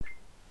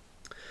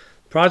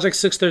Project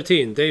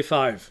 613, Day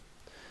 5.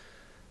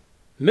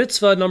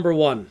 Mitzvah number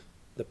 1,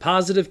 the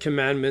positive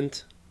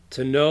commandment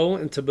to know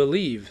and to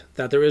believe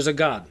that there is a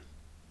God.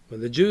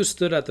 When the Jews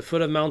stood at the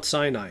foot of Mount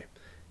Sinai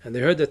and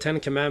they heard the 10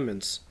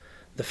 commandments,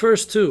 the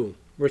first 2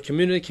 were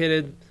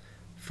communicated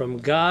from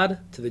God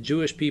to the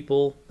Jewish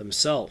people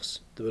themselves.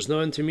 There was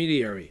no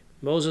intermediary.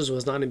 Moses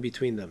was not in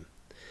between them.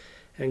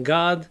 And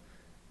God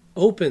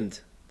opened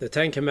the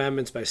 10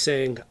 commandments by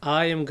saying,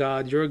 I am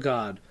God, your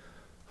God,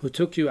 who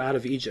took you out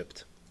of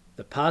Egypt.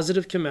 The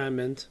positive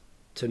commandment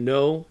to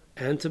know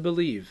and to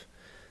believe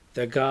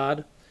that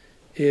God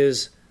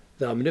is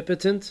the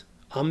omnipotent,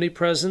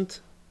 omnipresent,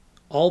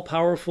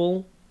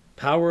 all-powerful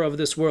power of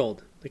this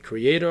world, the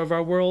creator of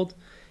our world,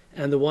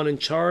 and the one in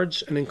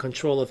charge and in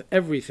control of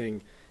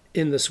everything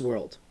in this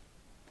world.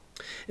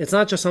 It's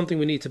not just something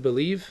we need to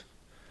believe.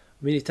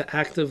 We need to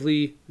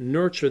actively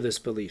nurture this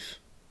belief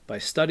by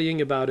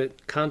studying about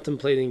it,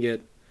 contemplating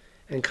it,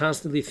 and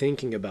constantly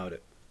thinking about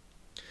it.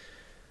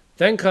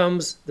 Then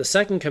comes the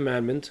second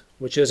commandment,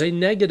 which is a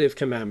negative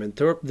commandment,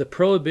 the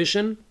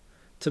prohibition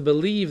to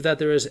believe that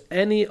there is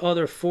any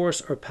other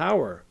force or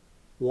power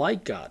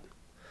like God.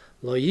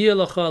 You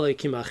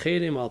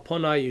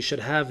should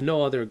have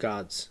no other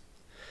gods.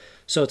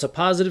 So it's a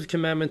positive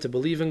commandment to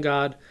believe in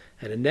God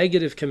and a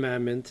negative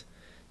commandment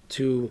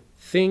to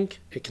think,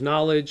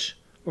 acknowledge,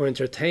 or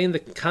entertain the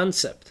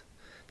concept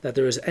that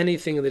there is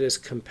anything that is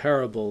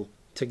comparable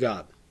to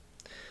God.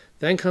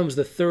 Then comes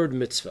the third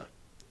mitzvah.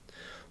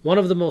 One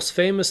of the most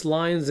famous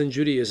lines in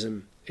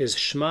Judaism is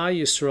Shema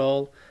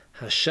Yisrael,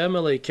 Hashem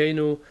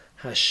Elokeinu,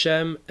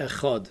 Hashem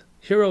Echad.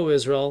 Hear, O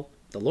Israel,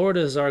 the Lord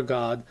is our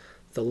God,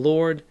 the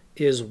Lord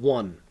is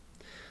one.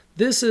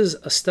 This is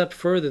a step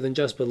further than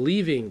just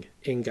believing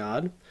in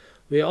God.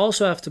 We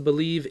also have to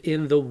believe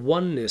in the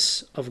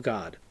oneness of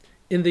God,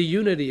 in the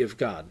unity of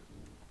God.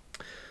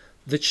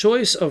 The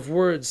choice of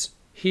words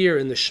here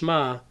in the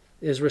Shema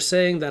is we're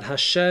saying that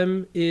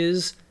Hashem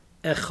is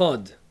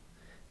Echad.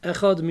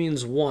 Echad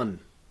means one.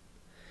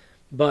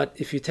 But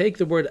if you take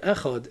the word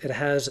Echad, it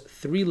has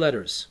 3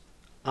 letters.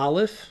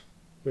 Aleph,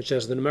 which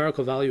has the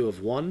numerical value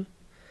of 1.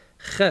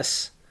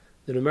 Ches,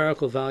 the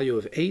numerical value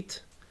of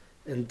 8.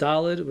 And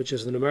Daled, which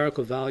is the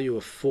numerical value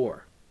of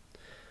 4.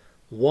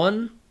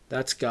 1,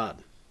 that's God.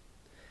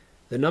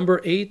 The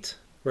number 8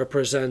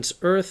 represents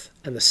earth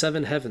and the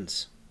 7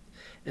 heavens.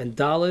 And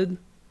Daled,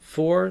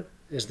 4,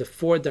 is the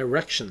 4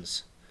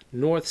 directions,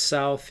 north,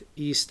 south,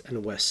 east,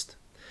 and west.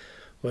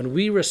 When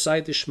we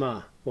recite the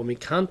Shema, when we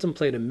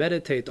contemplate and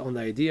meditate on the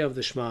idea of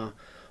the Shema,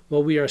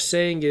 what we are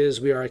saying is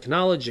we are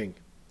acknowledging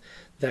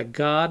that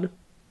God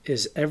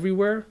is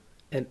everywhere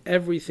and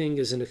everything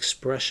is an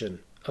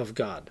expression of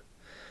God.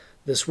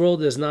 This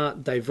world is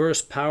not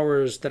diverse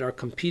powers that are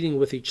competing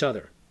with each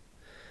other.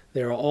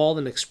 They are all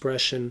an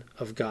expression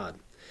of God.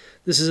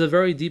 This is a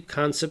very deep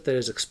concept that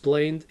is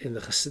explained in the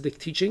Hasidic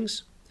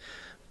teachings,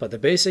 but the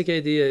basic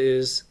idea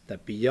is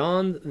that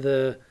beyond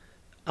the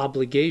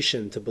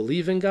obligation to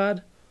believe in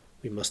God,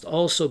 we must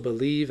also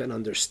believe and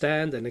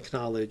understand and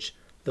acknowledge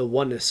the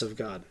oneness of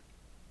God.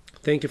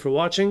 Thank you for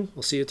watching.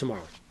 We'll see you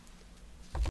tomorrow.